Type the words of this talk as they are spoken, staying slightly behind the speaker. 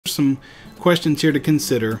some questions here to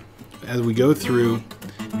consider as we go through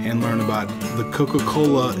and learn about the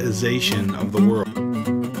Coca-Cola-ization of the world.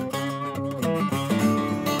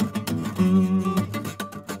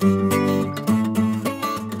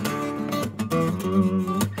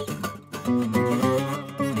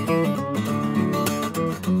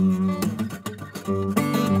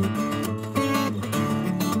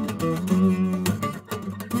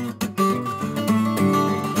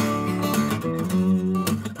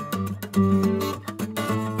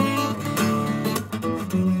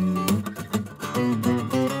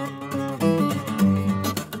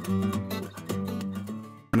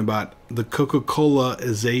 About the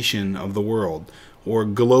Coca-Cola-ization of the world, or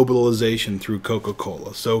globalization through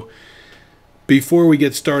Coca-Cola. So before we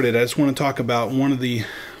get started, I just want to talk about one of the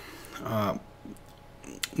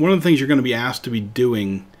things you're going to be asked to be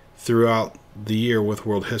doing throughout the year with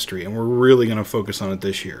world history, and we're really going to focus on it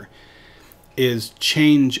this year, is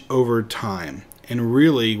change over time, and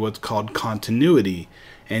really what's called continuity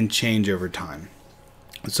and change over time.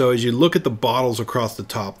 So as you look at the bottles across the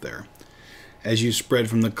top there, as you spread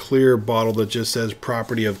from the clear bottle that just says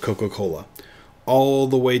property of Coca-Cola, all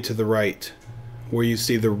the way to the right where you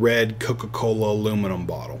see the red Coca-Cola aluminum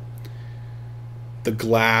bottle, the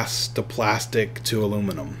glass to plastic to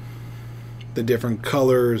aluminum, the different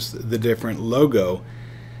colors, the different logo.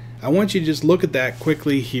 I want you to just look at that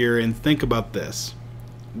quickly here and think about this.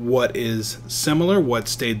 What is similar? What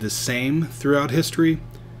stayed the same throughout history?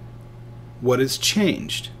 What has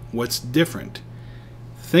changed? What's different?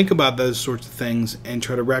 Think about those sorts of things and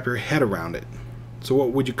try to wrap your head around it. So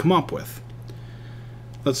what would you come up with?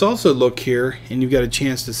 Let's also look here, and you've got a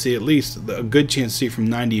chance to see, at least a good chance to see, from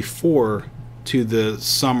 94 to the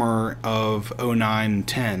summer of 09 and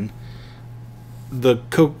 10, the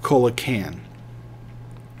Coca-Cola can.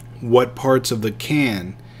 What parts of the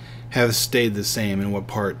can have stayed the same and what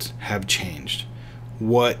parts have changed?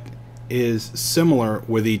 What is similar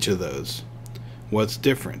with each of those? What's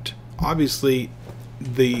different? Obviously,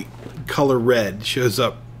 the color red shows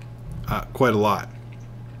up quite a lot.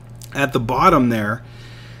 At the bottom there,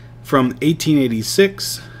 from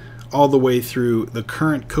 1886 all the way through the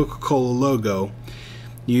current Coca-Cola logo,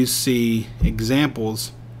 you see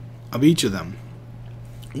examples of each of them.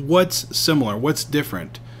 What's similar? What's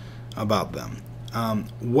different about them?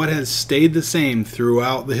 What has stayed the same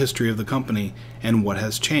throughout the history of the company, and what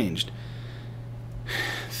has changed?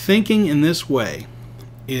 Thinking in this way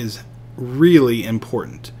is really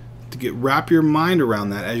important to wrap your mind around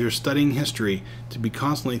that as you're studying history, to be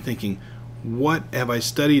constantly thinking, what have I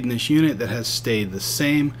studied in this unit that has stayed the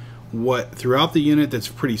same? What throughout the unit that's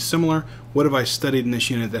pretty similar? What have I studied in this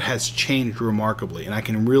unit that has changed remarkably? And I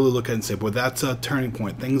can really look at it and say, well, that's a turning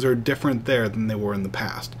point. Things are different there than they were in the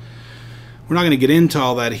past. We're not going to get into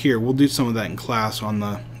all that here. We'll do some of that in class on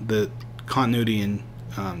the continuity and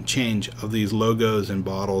change of these logos and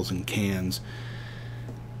bottles and cans.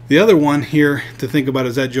 The other one here to think about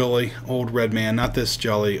is that jolly old red man, not this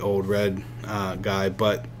jolly old red guy,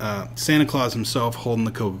 but Santa Claus himself holding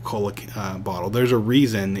the Coca-Cola bottle. There's a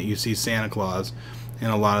reason that you see Santa Claus in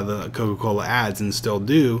a lot of the Coca-Cola ads, and still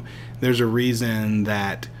do. There's a reason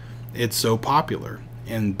that it's so popular,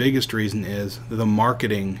 and biggest reason is the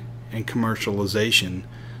marketing and commercialization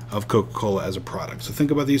of Coca-Cola as a product. So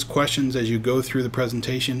think about these questions as you go through the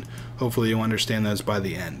presentation. Hopefully you'll understand those by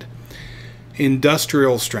the end.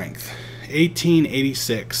 Industrial strength.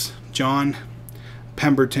 1886, John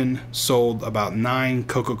Pemberton sold about 9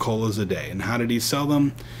 Coca-Colas a day. And how did he sell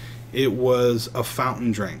them? It was a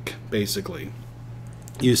fountain drink, basically.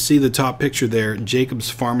 You see the top picture there, Jacob's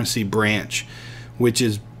Pharmacy branch, which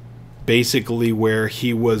is basically where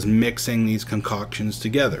he was mixing these concoctions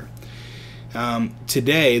together.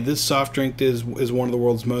 Today, this soft drink is one of the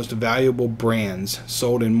world's most valuable brands,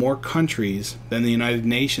 sold in more countries than the United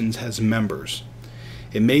Nations has members.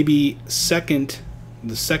 It may be the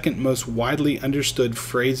second most widely understood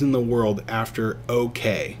phrase in the world after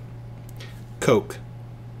OK. Coke.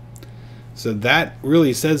 So that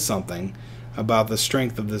really says something about the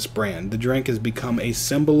strength of this brand. The drink has become a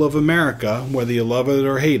symbol of America, whether you love it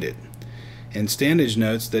or hate it. And Standage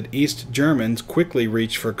notes that East Germans quickly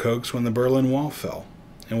reached for Cokes when the Berlin Wall fell.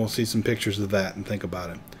 And we'll see some pictures of that and think about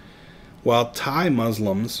it. While Thai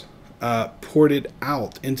Muslims poured it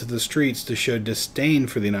out into the streets to show disdain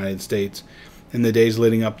for the United States in the days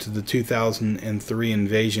leading up to the 2003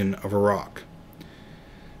 invasion of Iraq.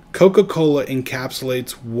 Coca-Cola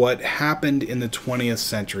encapsulates what happened in the 20th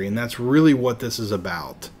century, and that's really what this is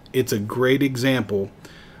about. It's a great example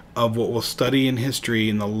of what we'll study in history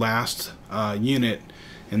in the last unit,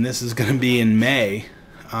 and this is going to be in May,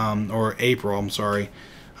 or April, I'm sorry,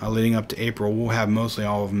 leading up to April. We'll have mostly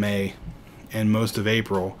all of May and most of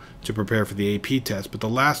April to prepare for the AP test, but the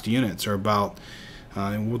last units are about,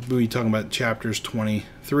 we'll be talking about chapters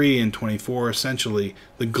 23 and 24, essentially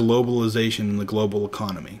the globalization and the global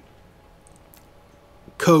economy.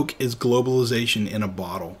 Coke is globalization in a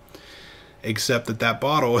bottle, except that that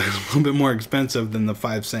bottle is a little bit more expensive than the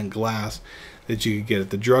 5-cent glass that you could get at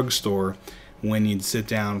the drugstore when you'd sit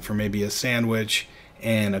down for maybe a sandwich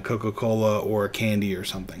and a Coca-Cola or a candy or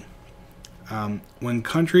something. When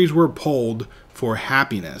countries were polled for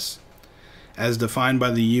happiness, as defined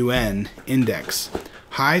by the UN index,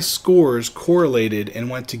 high scores correlated and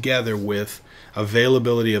went together with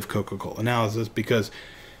availability of Coca-Cola. Now, is this because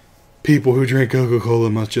people who drink Coca-Cola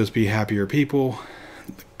must just be happier people?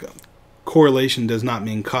 Correlation does not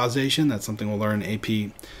mean causation. That's something we'll learn in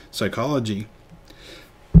AP psychology.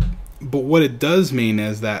 But what it does mean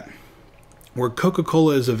is that where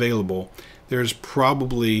Coca-Cola is available, there's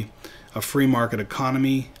probably a free market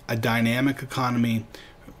economy, a dynamic economy,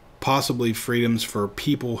 possibly freedoms for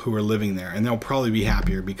people who are living there, and they'll probably be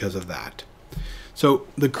happier because of that. So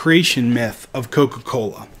the creation myth of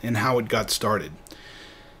Coca-Cola and how it got started.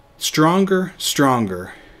 Stronger,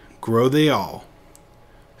 stronger, grow they all.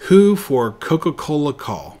 Who for Coca-Cola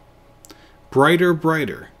call? Brighter,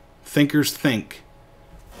 brighter, thinkers think,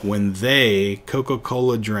 when they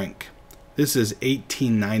Coca-Cola drink. This is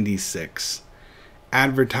 1896.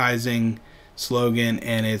 Advertising slogan,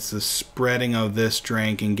 and it's the spreading of this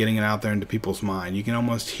drink and getting it out there into people's mind. You can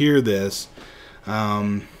almost hear this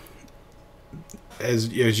as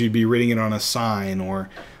you'd be reading it on a sign or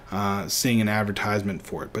seeing an advertisement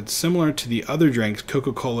for it. But similar to the other drinks,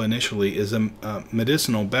 Coca-Cola initially is a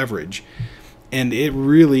medicinal beverage, and it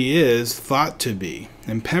really is thought to be.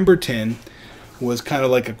 And Pemberton was kind of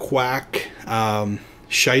like a quack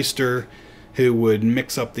shyster who would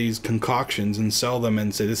mix up these concoctions and sell them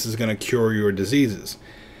and say, this is going to cure your diseases.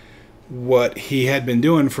 What he had been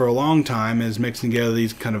doing for a long time is mixing together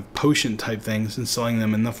these kind of potion type things and selling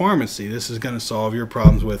them in the pharmacy. This is going to solve your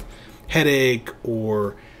problems with headache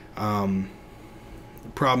or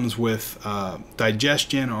problems with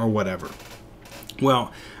digestion or whatever.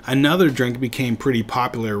 Well, another drink became pretty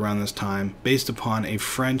popular around this time based upon a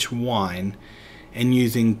French wine and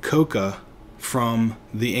using coca from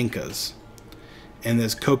the Incas and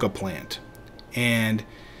this coca plant. And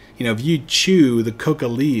you know, if you chew the coca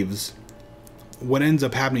leaves, what ends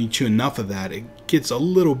up happening, you chew enough of that, it gets a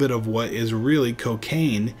little bit of what is really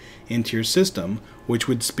cocaine into your system, which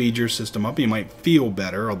would speed your system up. You might feel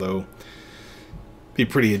better, although be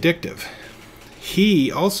pretty addictive.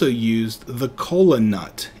 He also used the cola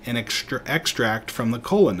nut and extract from the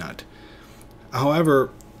cola nut.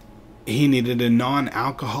 However, he needed a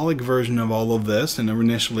non-alcoholic version of all of this, and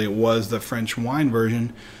initially it was the French wine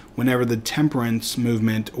version whenever the temperance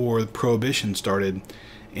movement or prohibition started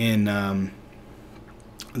in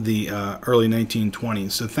the early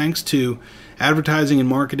 1920s. So thanks to advertising and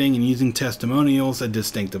marketing and using testimonials, a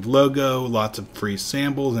distinctive logo, lots of free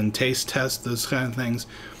samples and taste tests, those kind of things,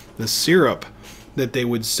 the syrup that they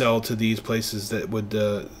would sell to these places that would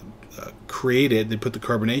create it, they put the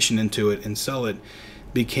carbonation into it and sell it,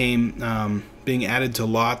 became being added to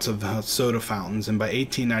lots of soda fountains, and by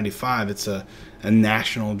 1895 it's a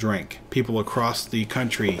national drink. People across the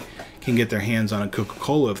country can get their hands on a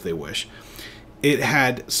Coca-Cola if they wish. It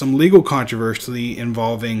had some legal controversy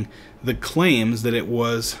involving the claims that it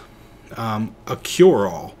was a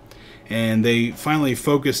cure-all, and they finally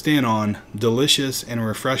focused in on delicious and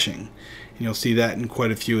refreshing. And you'll see that in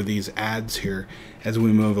quite a few of these ads here as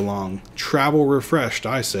we move along. Travel refreshed,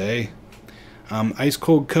 I say. Ice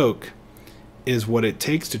cold Coke is what it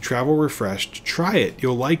takes to travel refreshed. Try it,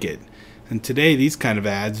 you'll like it. And today, these kind of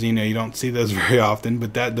ads, you know, you don't see those very often,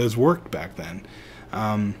 but those worked back then.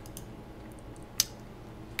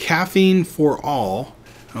 Caffeine for all,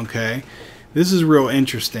 okay? This is real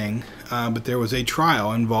interesting, but there was a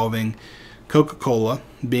trial involving Coca-Cola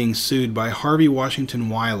being sued by Harvey Washington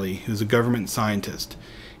Wiley, who's a government scientist.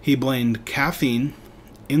 He blamed caffeine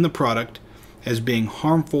in the product as being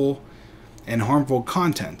harmful and harmful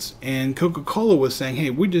contents. And Coca-Cola was saying, hey,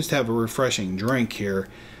 we just have a refreshing drink here.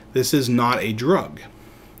 This is not a drug.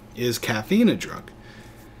 Is caffeine a drug?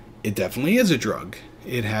 It definitely is a drug.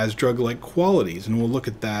 It has drug-like qualities, and we'll look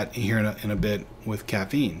at that here in a bit with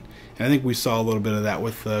caffeine. And I think we saw a little bit of that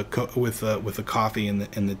with the coffee and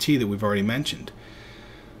the tea that we've already mentioned.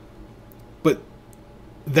 But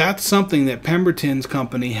that's something that Pemberton's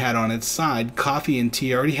company had on its side. Coffee and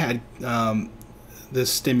tea already had this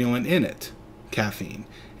stimulant in it, caffeine.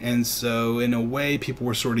 And so in a way, people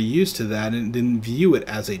were sort of used to that and didn't view it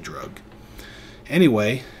as a drug.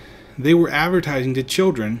 Anyway, they were advertising to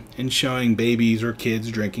children and showing babies or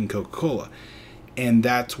kids drinking Coca-Cola. And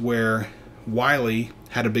that's where Wiley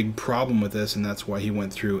had a big problem with this, and that's why he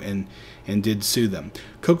went through and did sue them.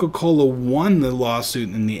 Coca-Cola won the lawsuit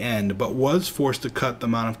in the end, but was forced to cut the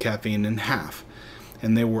amount of caffeine in half.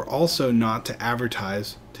 And they were also not to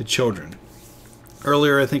advertise to children.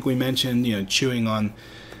 Earlier, I think we mentioned, chewing on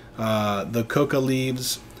the coca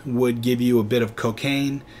leaves would give you a bit of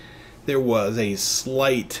cocaine. There was a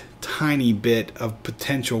slight, tiny bit of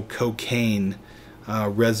potential cocaine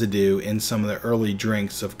residue in some of the early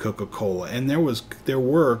drinks of Coca-Cola, and there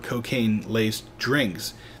were cocaine-laced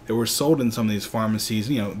drinks that were sold in some of these pharmacies,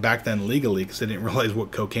 back then legally, because they didn't realize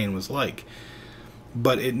what cocaine was like.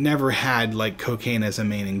 But it never had like cocaine as a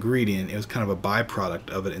main ingredient. It was kind of a byproduct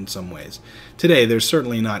of it in some ways. Today, there's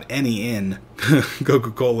certainly not any in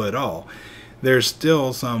Coca-Cola at all. There's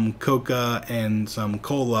still some coca and some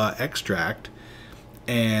cola extract,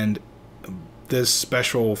 and this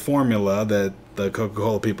special formula that the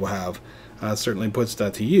Coca-Cola people have certainly puts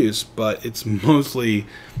that to use, but it's mostly,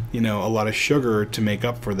 a lot of sugar to make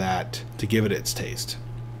up for that, to give it its taste.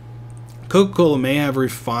 Coca-Cola may have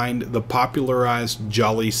refined the popularized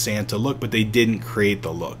Jolly Santa look, but they didn't create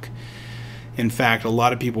the look. In fact, a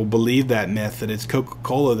lot of people believe that myth, that it's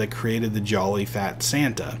Coca-Cola that created the Jolly Fat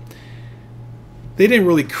Santa. They didn't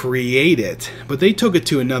really create it, but they took it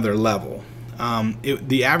to another level.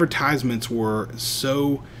 The advertisements were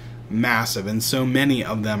so massive, and so many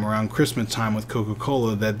of them around Christmas time with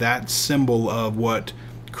Coca-Cola, that symbol of what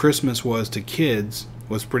Christmas was to kids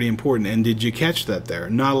was pretty important. And did you catch that there?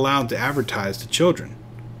 Not allowed to advertise to children.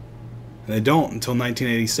 And they don't until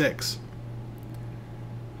 1986.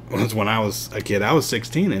 Well, that's when I was a kid. I was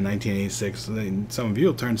 16 in 1986. Some of you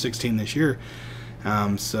will turn 16 this year.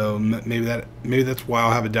 So maybe that's why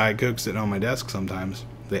I'll have a Diet Coke sitting on my desk sometimes.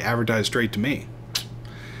 They advertise straight to me.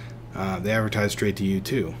 They advertise straight to you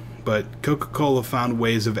too. But Coca-Cola found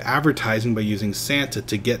ways of advertising by using Santa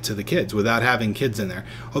to get to the kids without having kids in there.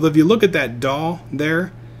 Although if you look at that doll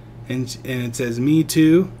there, and it says "Me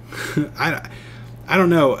Too," I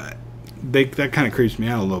don't know. That kind of creeps me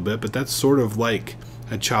out a little bit, but that's sort of like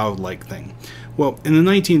a childlike thing. Well, in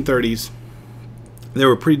the 1930s, they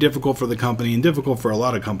were pretty difficult for the company, and difficult for a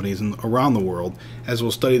lot of companies around the world, as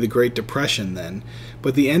we'll study the Great Depression then.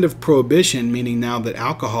 But the end of Prohibition, meaning now that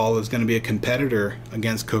alcohol is going to be a competitor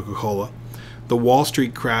against Coca-Cola. The Wall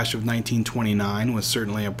Street crash of 1929 was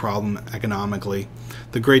certainly a problem economically.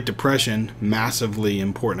 The Great Depression, massively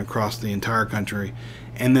important across the entire country.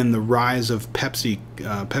 And then the rise of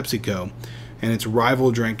PepsiCo and its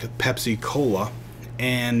rival drink, Pepsi-Cola.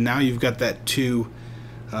 And now you've got that two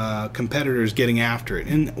competitors getting after it.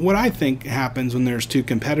 And what I think happens when there's two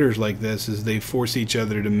competitors like this is they force each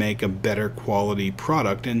other to make a better quality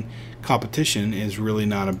product, and competition is really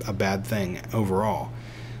not a bad thing overall.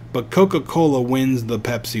 But Coca-Cola wins the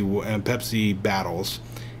Pepsi battles,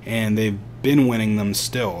 and they've been winning them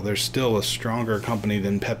still. They're still a stronger company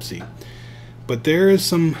than Pepsi. But there is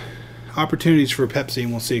some opportunities for Pepsi,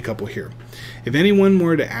 and we'll see a couple here. If anyone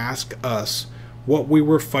were to ask us what we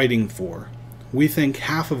were fighting for, we think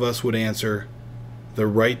half of us would answer the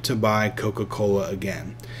right to buy Coca-Cola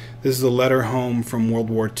again. This is a letter home from World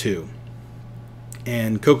War II.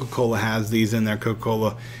 And Coca-Cola has these in their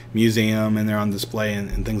Coca-Cola museum, and they're on display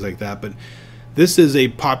and things like that. But this is a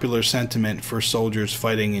popular sentiment for soldiers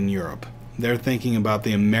fighting in Europe. They're thinking about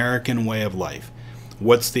the American way of life.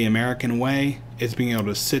 What's the American way? It's being able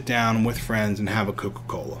to sit down with friends and have a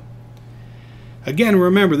Coca-Cola. Again,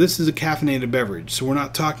 remember, this is a caffeinated beverage, so we're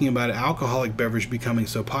not talking about an alcoholic beverage becoming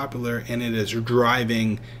so popular and it is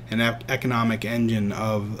driving an economic engine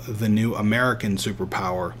of the new American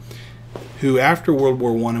superpower, who after World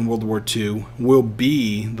War I and World War II will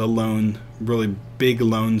be the really big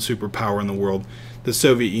lone superpower in the world. The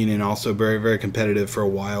Soviet Union also very, very competitive for a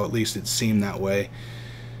while, at least it seemed that way.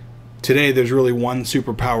 Today there's really one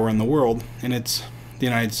superpower in the world, and it's the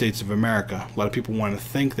United States of America. A lot of people want to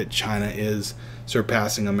think that China is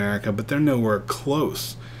surpassing America, but they're nowhere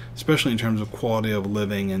close, especially in terms of quality of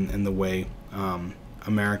living and the way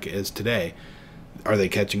America is today. Are they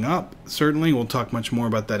catching up? Certainly. We'll talk much more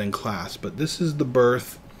about that in class, but this is the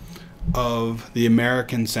birth of the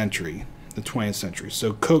American century, the 20th century.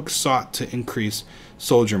 So Coke sought to increase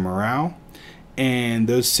soldier morale, and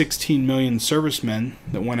those 16 million servicemen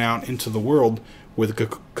that went out into the world with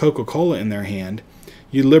Coca-Cola in their hand,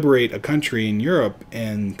 you liberate a country in Europe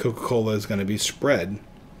and Coca-Cola is going to be spread.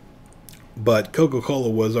 But Coca-Cola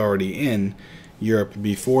was already in Europe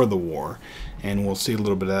before the war, and we'll see a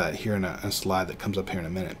little bit of that here in a slide that comes up here in a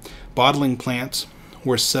minute. Bottling plants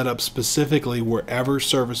were set up specifically wherever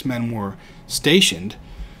servicemen were stationed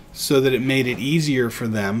so that it made it easier for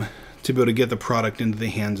them to be able to get the product into the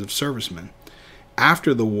hands of servicemen.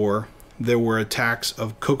 After the war, there were attacks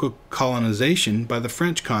of Coca colonization by the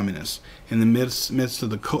French communists in the midst of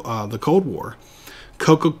the Cold War.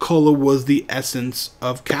 Coca-Cola was the essence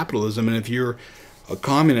of capitalism, and if you're a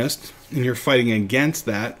communist and you're fighting against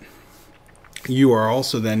that, you are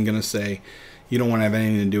also then going to say you don't want to have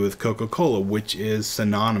anything to do with Coca-Cola, which is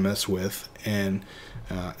synonymous with and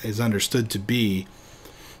is understood to be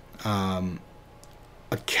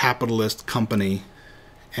a capitalist company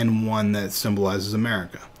and one that symbolizes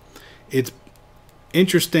America. It's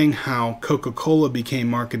interesting how Coca-Cola became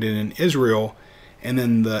marketed in Israel and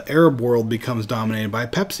then the Arab world becomes dominated by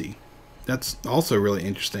Pepsi. That's also really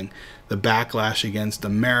interesting. The backlash against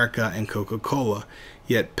America and Coca-Cola,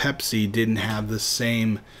 yet Pepsi didn't have the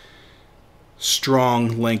same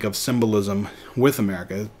strong link of symbolism with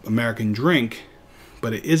America. American drink,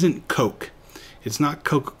 but it isn't Coke. It's not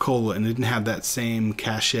Coca-Cola, and it didn't have that same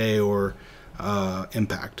cachet or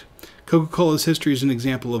impact. Coca-Cola's history is an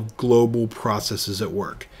example of global processes at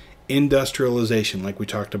work. Industrialization, like we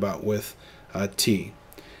talked about with tea.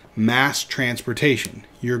 Mass transportation.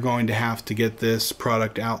 You're going to have to get this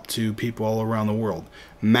product out to people all around the world.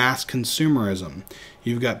 Mass consumerism.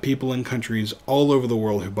 You've got people in countries all over the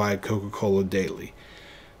world who buy Coca-Cola daily.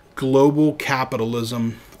 Global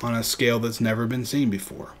capitalism on a scale that's never been seen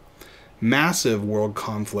before. Massive world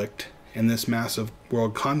conflict, and this massive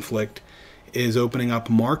world conflict is opening up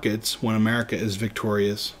markets when America is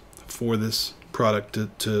victorious for this product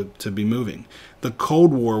to be moving. The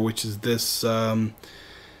Cold War, which is this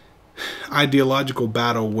ideological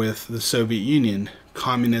battle with the Soviet Union,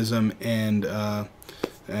 communism and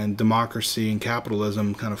democracy and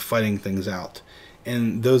capitalism kind of fighting things out.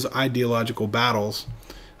 And those ideological battles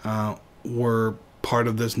were part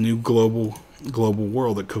of this new global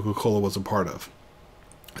world that Coca-Cola was a part of.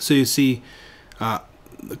 So you see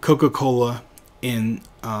Coca-Cola in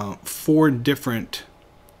three different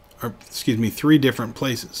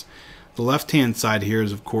places. The left-hand side here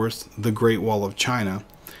is, of course, the Great Wall of China,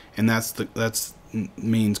 and that's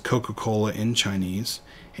means Coca-Cola in Chinese.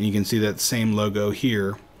 And you can see that same logo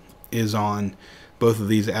here is on both of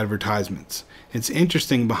these advertisements. It's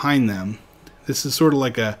interesting behind them. This is sort of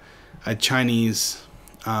like a Chinese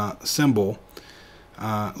symbol,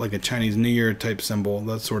 like a Chinese New Year type symbol,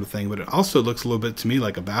 that sort of thing. But it also looks a little bit to me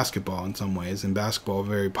like a basketball in some ways, and basketball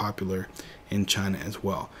very popular in China as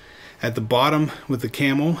well. At the bottom with the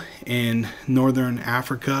camel in Northern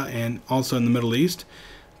Africa and also in the Middle East,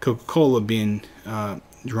 Coca-Cola being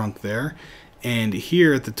drunk there. And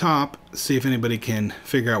here at the top, see if anybody can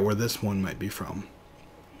figure out where this one might be from.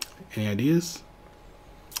 Any ideas?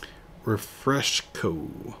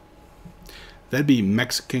 Refresco. That'd be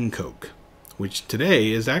Mexican Coke, which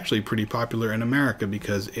today is actually pretty popular in America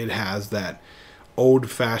because it has that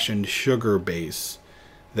old-fashioned sugar base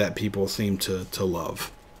that people seem to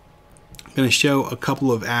love. I'm going to show a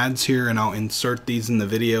couple of ads here, and I'll insert these in the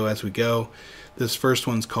video as we go. This first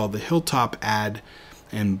one's called the Hilltop ad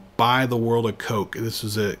and Buy the World of Coke. This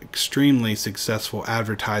was an extremely successful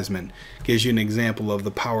advertisement. Gives you an example of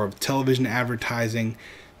the power of television advertising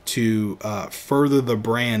to further the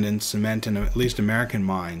brand and cement in at least American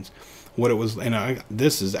minds what it was. And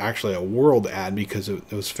this is actually a world ad because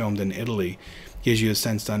it was filmed in Italy. Gives you a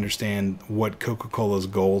sense to understand what Coca-Cola's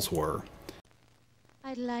goals were.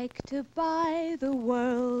 I'd like to buy the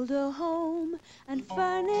world a home and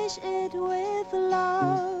furnish it with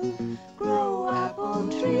love. Grow apple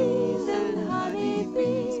trees and honey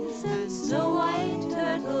bees and snow white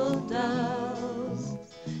turtle doves.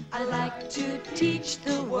 I'd like to teach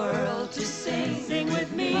the world to sing. Sing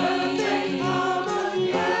with me. Perfect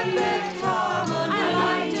harmony, perfect harmony. I'd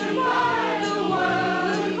like to buy the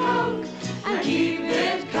world a Coke and keep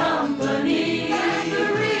it company. That's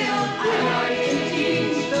the real thing. I like to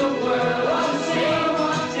teach the world to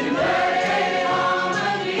sing in perfect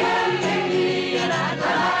harmony, perfectly. And I'd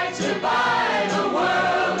like to buy the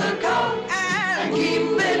world a Coke and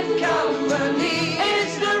keep it company.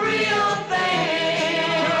 It's the real thing.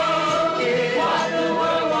 It's what the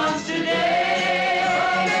world wants today.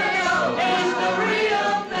 It's the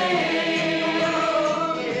real thing.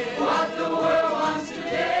 What the world wants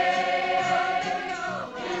today.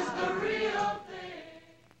 It's the real thing.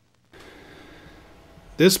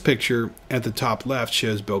 This picture at the top left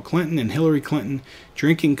shows Bill Clinton and Hillary Clinton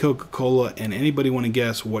drinking Coca-Cola, and anybody want to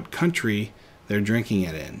guess what country they're drinking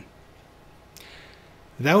it in?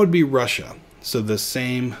 That would be Russia. So the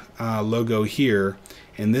same logo here,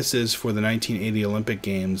 and this is for the 1980 Olympic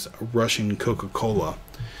Games, Russian Coca-Cola.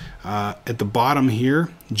 At the bottom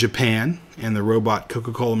here, Japan and the robot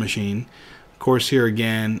Coca-Cola machine. course, here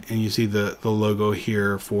again, and you see the logo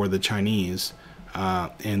here for the Chinese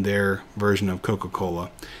and their version of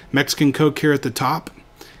Coca-Cola. Mexican Coke here at the top,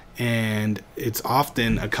 and it's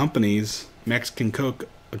often accompanies, Mexican Coke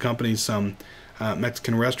accompanies some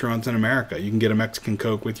Mexican restaurants in America. You can get a Mexican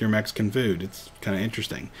Coke with your Mexican food. It's kind of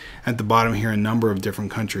interesting. At the bottom here, a number of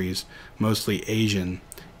different countries, mostly Asian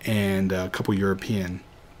and a couple European.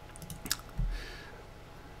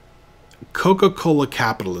 Coca-Cola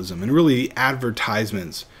capitalism, and really the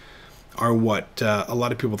advertisements are what a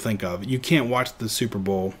lot of people think of. You can't watch the Super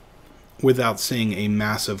Bowl without seeing a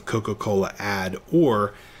massive Coca-Cola ad,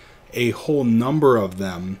 or a whole number of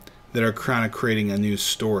them that are kind of creating a new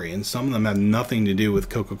story. And some of them have nothing to do with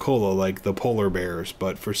Coca-Cola, like the polar bears,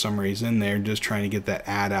 but for some reason they're just trying to get that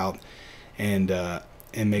ad out and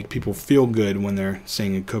make people feel good when they're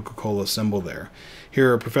seeing a Coca-Cola symbol there.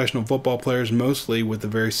 Here are professional football players, mostly with the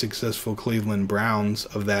very successful Cleveland Browns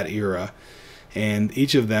of that era, and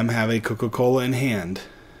each of them have a Coca-Cola in hand.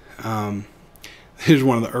 Here's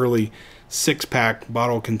one of the early 6-pack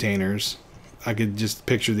bottle containers. I could just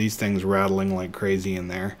picture these things rattling like crazy in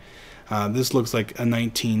there. This looks like a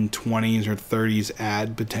 1920s or 30s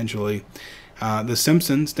ad, potentially. The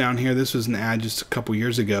Simpsons down here, this was an ad just a couple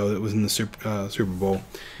years ago that was in the Super Bowl.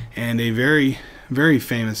 And a very, very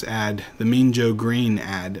famous ad, the Mean Joe Green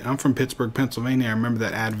ad. I'm from Pittsburgh, Pennsylvania. I remember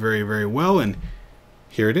that ad very, very well, and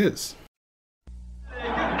here it is.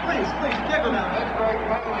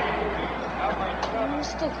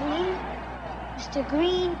 Mr. Green? Mr.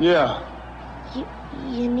 Green? Yeah.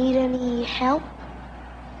 You need any help?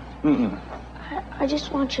 I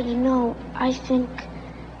just want you to know, I think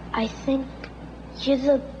you're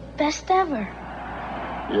the best ever.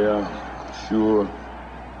 Yeah, sure.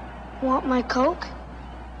 Want my Coke?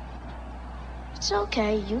 It's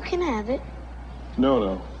okay, you can have it.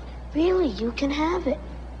 No. Really, you can have it.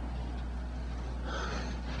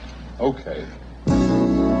 Okay. A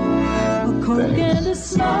Coke and a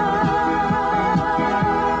smile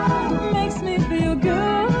makes me feel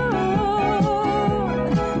good,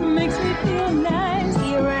 makes me feel nice.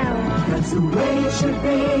 Be around. That's the way it should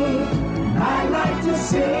be. I like to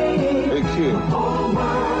see Hey, kid. the whole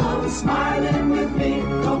world smiling with me.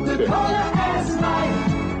 Coca-Cola as life.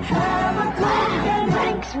 Have a Coke and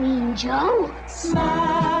Thanks, Mean Joe.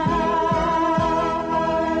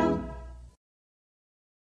 smile.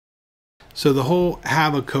 So the whole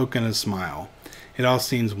have a Coke and a smile, it all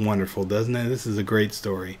seems wonderful, doesn't it? This is a great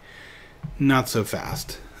story. Not so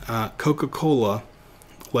fast. Coca-Cola,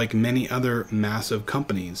 like many other massive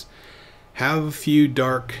companies, have a few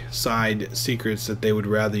dark side secrets that they would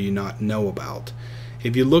rather you not know about.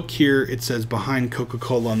 If you look here, it says behind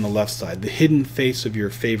Coca-Cola on the left side, the hidden face of your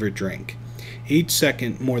favorite drink. Each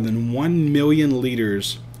second, more than 1 million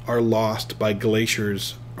liters are lost by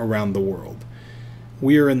glaciers around the world.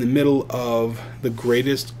 We are in the middle of the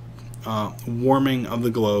greatest warming of the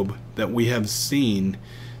globe that we have seen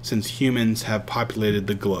since humans have populated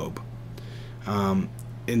the globe,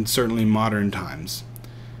 in certainly modern times.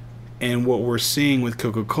 And what we're seeing with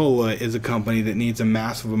Coca-Cola is a company that needs a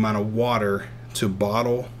massive amount of water to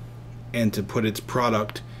bottle and to put its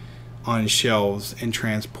product on shelves and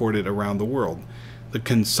transport it around the world. The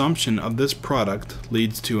consumption of this product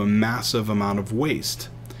leads to a massive amount of waste,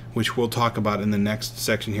 which we'll talk about in the next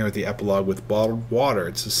section here at the epilogue with bottled water.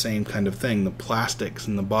 It's the same kind of thing. The plastics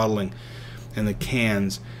and the bottling and the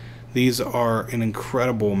cans, these are an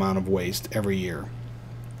incredible amount of waste every year.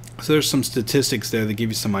 So there's some statistics there that give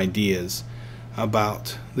you some ideas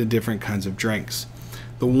about the different kinds of drinks.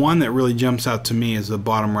 The one that really jumps out to me is the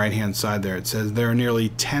bottom right hand side there. It says there are nearly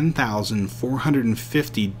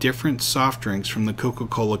 10,450 different soft drinks from the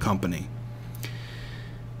Coca-Cola company,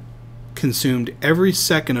 consumed every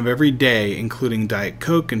second of every day, including Diet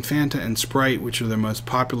Coke and Fanta and Sprite, which are their most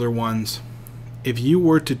popular ones. If you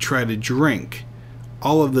were to try to drink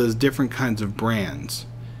all of those different kinds of brands,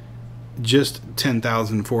 just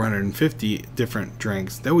 10,450 different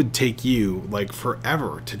drinks, that would take you like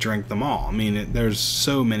forever to drink them all. I mean, there's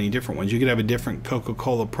so many different ones. You could have a different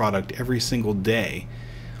Coca-Cola product every single day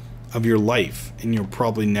of your life, and you'll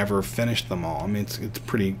probably never finish them all. I mean, it's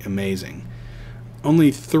pretty amazing.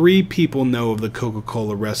 Only 3 people know of the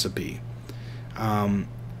Coca-Cola recipe. And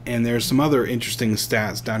there's some other interesting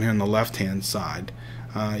stats down here on the left-hand side.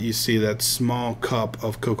 You see that small cup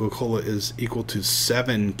of Coca-Cola is equal to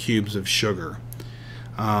 7 cubes of sugar.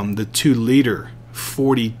 The 2-liter,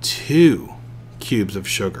 42 cubes of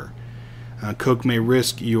sugar. Coke may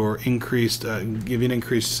risk your increased, give you an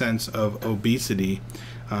increased sense of obesity,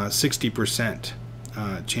 60%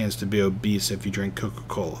 chance to be obese if you drink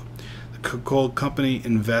Coca-Cola. The Coca-Cola Company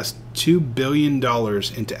invests $2 billion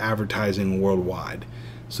into advertising worldwide.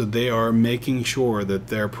 So they are making sure that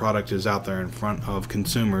their product is out there in front of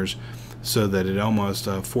consumers so that it almost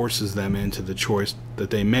forces them into the choice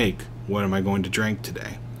that they make. What am I going to drink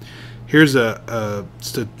today? Here's a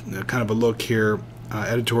kind of a look here,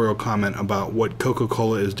 editorial comment about what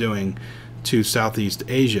Coca-Cola is doing to Southeast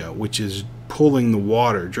Asia, which is pulling the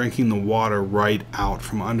water, drinking the water right out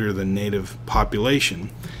from under the native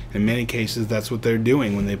population. In many cases, that's what they're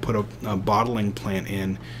doing when they put a bottling plant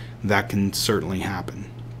in. That can certainly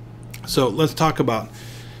happen. So let's talk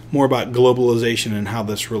more about globalization and how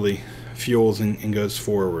this really fuels and goes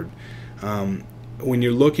forward. When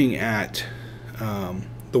you're looking at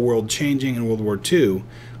the world changing in World War II,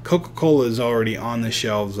 Coca-Cola is already on the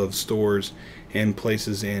shelves of stores and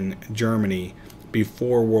places in Germany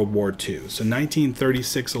before World War II. So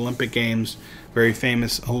 1936 Olympic Games, very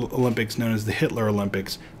famous Olympics known as the Hitler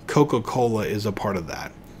Olympics, Coca-Cola is a part of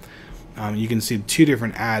that. You can see two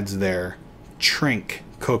different ads there. Trink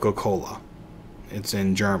Coca-Cola. It's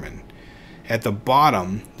in German. At the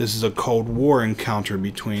bottom, this is a Cold War encounter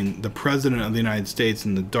between the President of the United States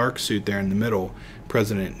in the dark suit there in the middle,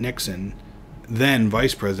 President Nixon, then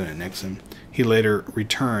Vice President Nixon. He later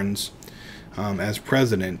returns as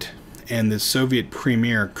president, and the Soviet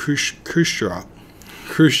Premier Khrushchev,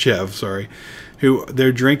 who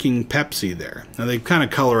they're drinking Pepsi there. Now they've kind of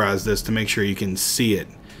colorized this to make sure you can see it,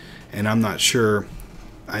 and I'm not sure.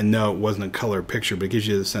 I know it wasn't a color picture, but it gives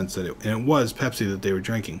you the sense that it was Pepsi that they were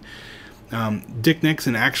drinking. Dick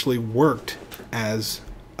Nixon actually worked as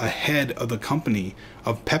a head of the company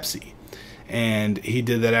of Pepsi, and he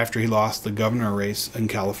did that after he lost the governor race in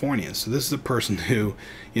California. So this is a person who,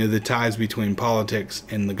 the ties between politics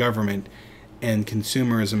and the government and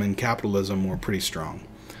consumerism and capitalism were pretty strong.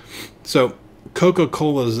 So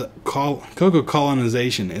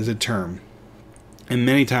Coca-colonization is a term, and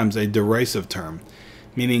many times a derisive term,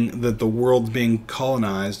 meaning that the world's being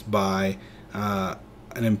colonized by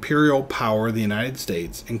an imperial power, the United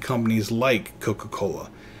States, and companies like Coca-Cola.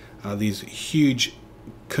 These huge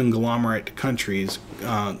conglomerate countries,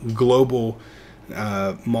 global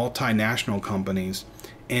multinational companies.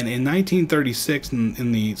 And in 1936,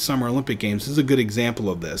 in the Summer Olympic Games, this is a good example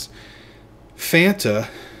of this. Fanta,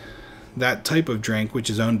 that type of drink, which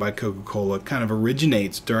is owned by Coca-Cola, kind of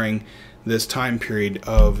originates during this time period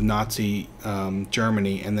of Nazi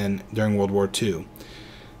Germany and then during World War II.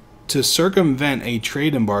 To circumvent a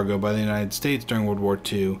trade embargo by the United States during World War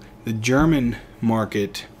II, the German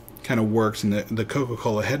market kind of works, and the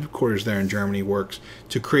Coca-Cola headquarters there in Germany works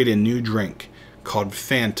to create a new drink called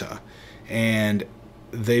Fanta. And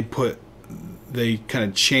they kind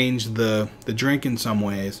of changed the drink in some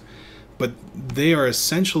ways, but they are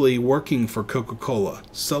essentially working for Coca-Cola,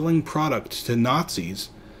 selling product to Nazis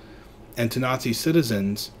and to Nazi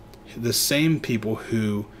citizens, the same people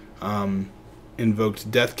who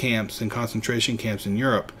invoked death camps and concentration camps in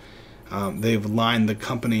Europe. They've lined the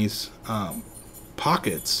company's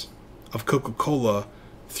pockets of Coca-Cola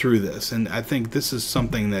through this, and I think this is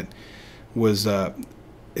something that is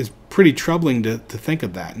pretty troubling to think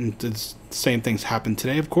of that. And the same things happen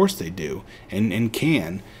today. Of course they do, and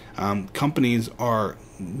can. Companies are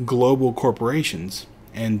global corporations,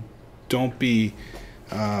 and don't be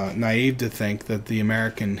naive to think that the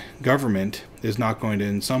American government is not going to,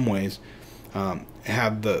 in some ways,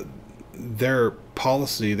 have their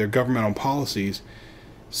policy, their governmental policies,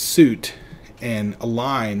 suit and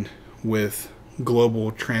align with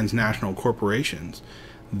global transnational corporations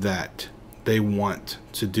that they want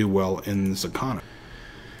to do well in this economy.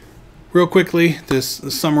 Real quickly, this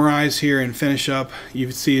summarize here and finish up.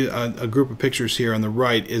 You see a group of pictures here. On the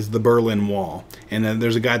right is the Berlin Wall, and then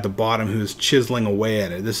there's a guy at the bottom who's chiseling away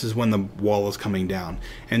at it. This is when the wall is coming down,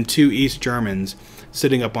 and two East Germans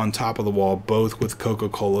sitting up on top of the wall, both with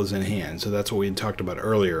Coca-Colas in hand. So that's what we had talked about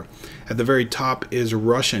earlier. At the very top is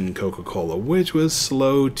Russian Coca-Cola, which was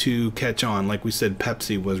slow to catch on. Like we said,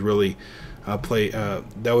 Pepsi was really a place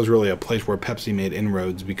where Pepsi made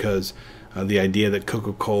inroads, because the idea that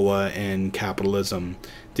Coca-Cola and capitalism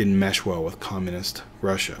didn't mesh well with communist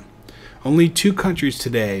Russia. Only two countries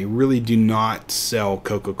today really do not sell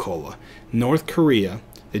Coca-Cola. North Korea,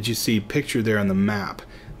 that you see pictured there on the map,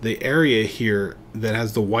 the area here that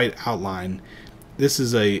has the white outline, this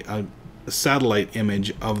is a satellite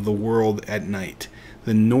image of the world at night.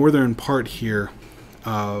 The northern part here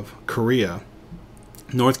of Korea,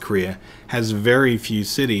 North Korea, has very few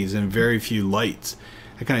cities and very few lights.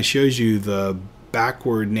 It kind of shows you the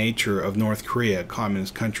backward nature of North Korea, a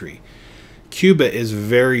communist country. Cuba is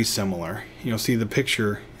very similar. You'll see the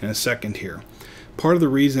picture in a second here. Part of the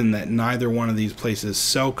reason that neither one of these places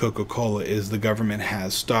sell Coca-Cola is the government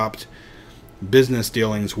has stopped business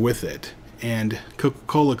dealings with it. And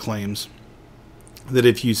Coca-Cola claims that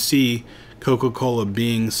if you see Coca-Cola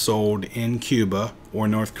being sold in Cuba or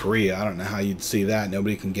North Korea, I don't know how you'd see that.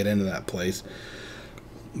 Nobody can get into that place.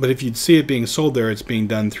 But if you'd see it being sold there, it's being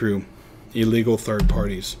done through illegal third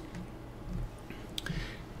parties.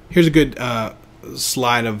 Here's a good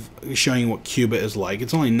slide of showing you what Cuba is like.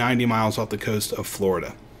 It's only 90 miles off the coast of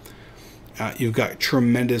Florida. You've got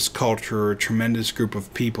tremendous culture, a tremendous group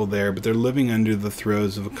of people there, but they're living under the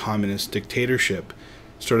throes of a communist dictatorship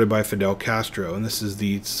started by Fidel Castro. And this is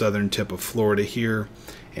the southern tip of Florida here,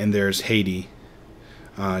 and there's Haiti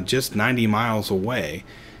just 90 miles away.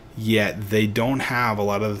 Yet they don't have a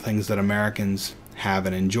lot of the things that Americans have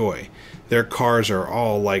and enjoy. Their cars are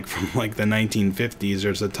all like from like the 1950s.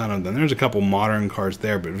 There's a ton of them. There's a couple modern cars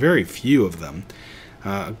there, but very few of them.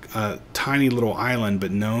 A tiny little island,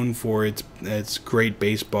 but known for its great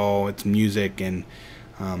baseball, its music, and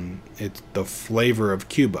it's the flavor of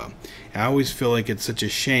Cuba. I always feel like it's such a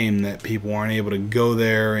shame that people aren't able to go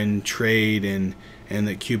there and trade, and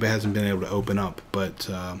that Cuba hasn't been able to open up. But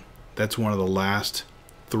that's one of the last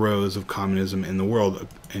throes of communism in the world.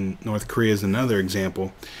 And North Korea is another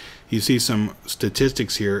example. You see some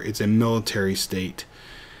statistics here. It's a military state,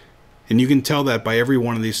 and you can tell that by every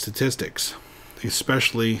one of these statistics,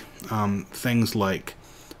 especially things like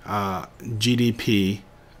GDP,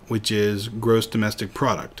 which is gross domestic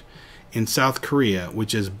product. In South Korea,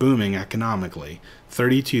 which is booming economically,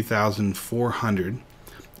 32,400,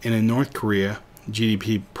 and in North Korea,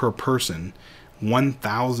 GDP per person,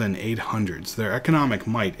 1,800. So their economic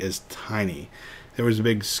might is tiny. There was a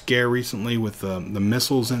big scare recently with the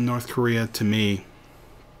missiles in North Korea. To me,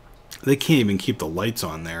 they can't even keep the lights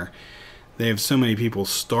on there. They have so many people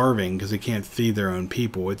starving because they can't feed their own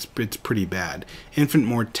people. It's pretty bad. Infant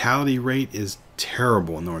mortality rate is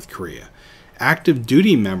terrible in North Korea. Active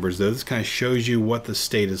duty members, though, this kind of shows you what the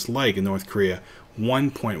state is like in North Korea.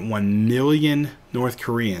 1.1 million North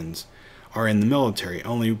Koreans are in the military,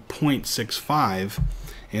 only 0.65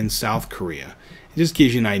 in South Korea. It just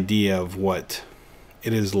gives you an idea of what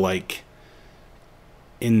it is like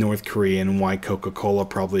in North Korea and why Coca-Cola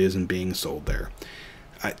probably isn't being sold there.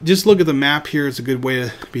 Just look at the map here. It's a good way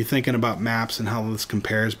to be thinking about maps and how this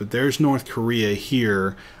compares. But there's North Korea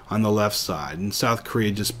here on the left side, and South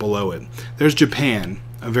Korea just below it. There's Japan,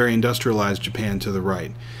 a very industrialized Japan to the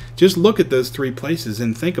right. Just look at those three places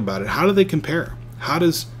and think about it. How do they compare? How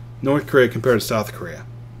does North Korea compare to South Korea?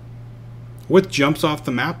 What jumps off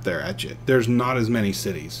the map there at you? There's not as many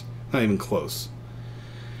cities. Not even close.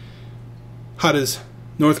 How does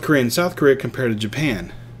North Korea and South Korea compare to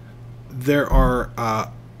Japan? There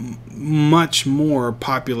are much more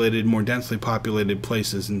populated, more densely populated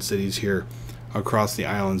places and cities here across the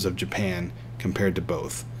islands of Japan compared to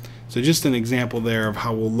both. So just an example there of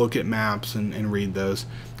how we'll look at maps and read those.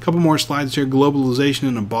 A couple more slides here. Globalization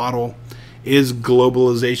in a bottle. Is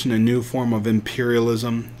globalization a new form of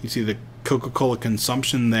imperialism? You see the Coca-Cola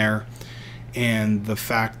consumption there, and the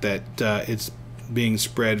fact that it's being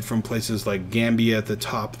spread from places like Gambia at the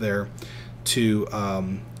top there to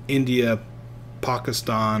India,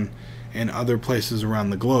 Pakistan, and other places around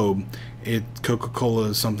the globe. Coca-Cola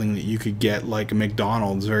is something that you could get like a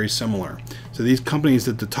McDonald's, very similar. So these companies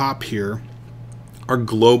at the top here are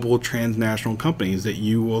global transnational companies that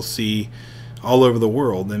you will see all over the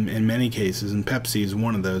world in many cases, and Pepsi is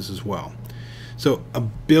one of those as well. So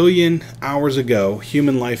 1 billion hours ago,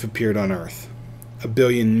 human life appeared on Earth. 1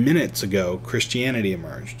 billion minutes ago, Christianity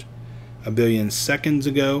emerged. 1 billion seconds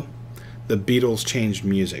ago, the Beatles changed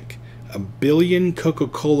music. 1 billion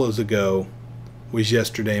Coca-Colas ago was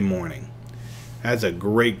yesterday morning. That's a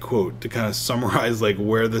great quote to kind of summarize like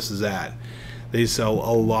where this is at. They sell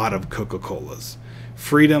a lot of Coca-Colas.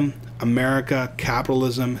 Freedom, America,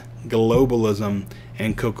 capitalism, globalism,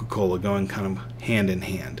 and Coca-Cola going kind of hand in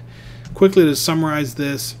hand. Quickly to summarize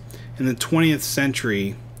this, in the 20th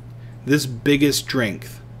century, this biggest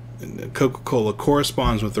strength, Coca-Cola,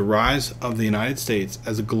 corresponds with the rise of the United States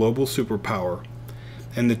as a global superpower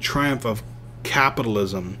and the triumph of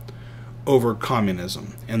capitalism over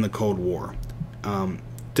communism in the Cold War.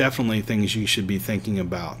 Definitely things you should be thinking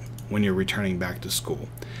about when you're returning back to school.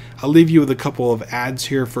 I'll leave you with a couple of ads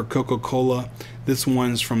here for Coca-Cola. This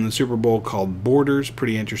one's from the Super Bowl called Borders,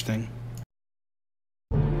 pretty interesting.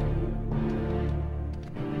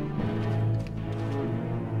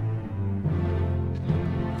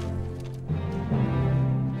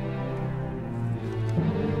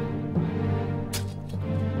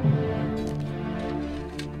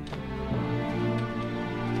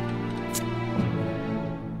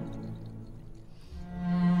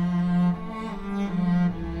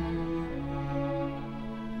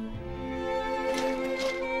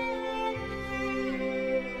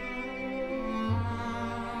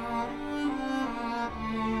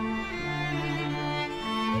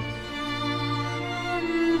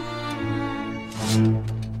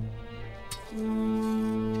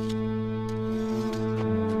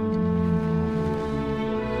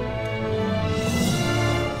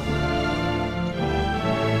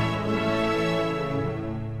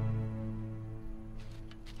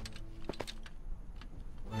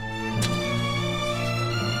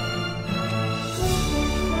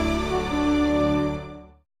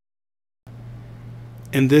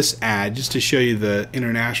 and this ad, just to show you the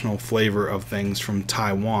international flavor of things from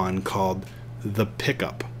Taiwan, called the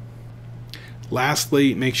pickup.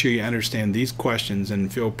 Lastly, make sure you understand these questions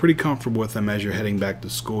and feel pretty comfortable with them as you're heading back to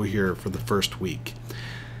school here for the first week.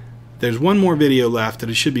 There's one more video left,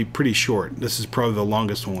 and it should be pretty short. This is probably the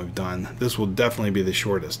longest one we've done. This will definitely be the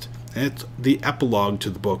shortest. And it's the epilogue to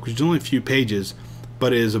the book, which is only a few pages,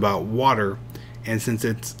 but it is about water. And since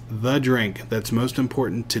it's the drink that's most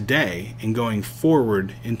important today and going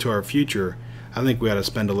forward into our future, I think we ought to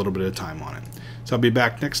spend a little bit of time on it. So I'll be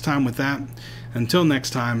back next time with that. Until next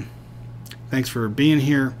time, thanks for being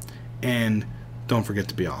here, and don't forget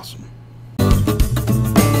to be awesome.